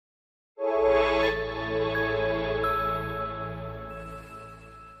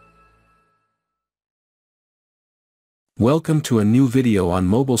Welcome to a new video on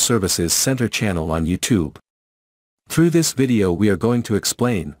Mobile Services Center channel on YouTube. Through this video we are going to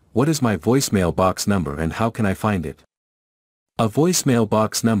explain, what is my voicemail box number and how can I find it. A voicemail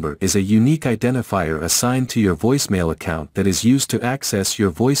box number is a unique identifier assigned to your voicemail account that is used to access your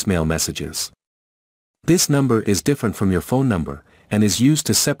voicemail messages. This number is different from your phone number, and is used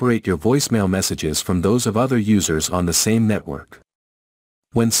to separate your voicemail messages from those of other users on the same network.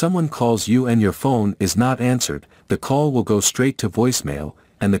 When someone calls you and your phone is not answered, the call will go straight to voicemail,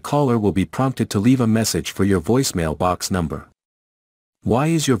 and the caller will be prompted to leave a message for your voicemail box number. Why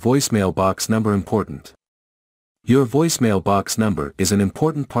is your voicemail box number important? Your voicemail box number is an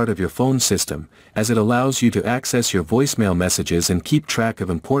important part of your phone system, as it allows you to access your voicemail messages and keep track of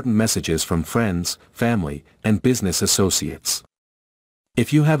important messages from friends, family, and business associates.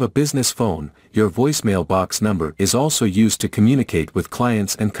 If you have a business phone, your voicemail box number is also used to communicate with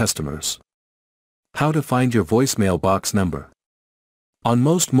clients and customers. How to find your voicemail box number? On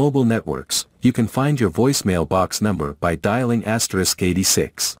most mobile networks, you can find your voicemail box number by dialing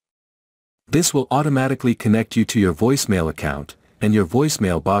 *86. This will automatically connect you to your voicemail account, and your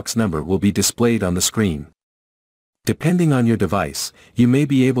voicemail box number will be displayed on the screen. Depending on your device, you may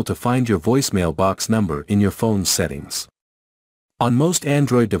be able to find your voicemail box number in your phone's settings. On most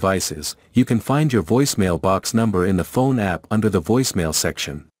Android devices, you can find your voicemail box number in the phone app under the voicemail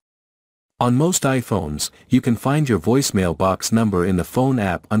section. On most iPhones, you can find your voicemail box number in the phone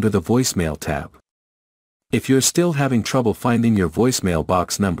app under the voicemail tab. If you're still having trouble finding your voicemail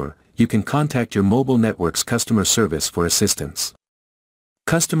box number, you can contact your mobile network's customer service for assistance.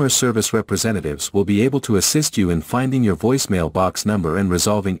 Customer service representatives will be able to assist you in finding your voicemail box number and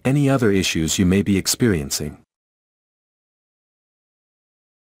resolving any other issues you may be experiencing.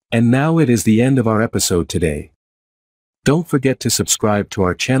 And now it is the end of our episode today. Don't forget to subscribe to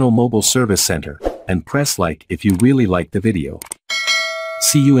our channel Mobile Service Center, and press like if you really liked the video.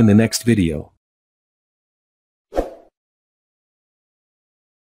 See you in the next video.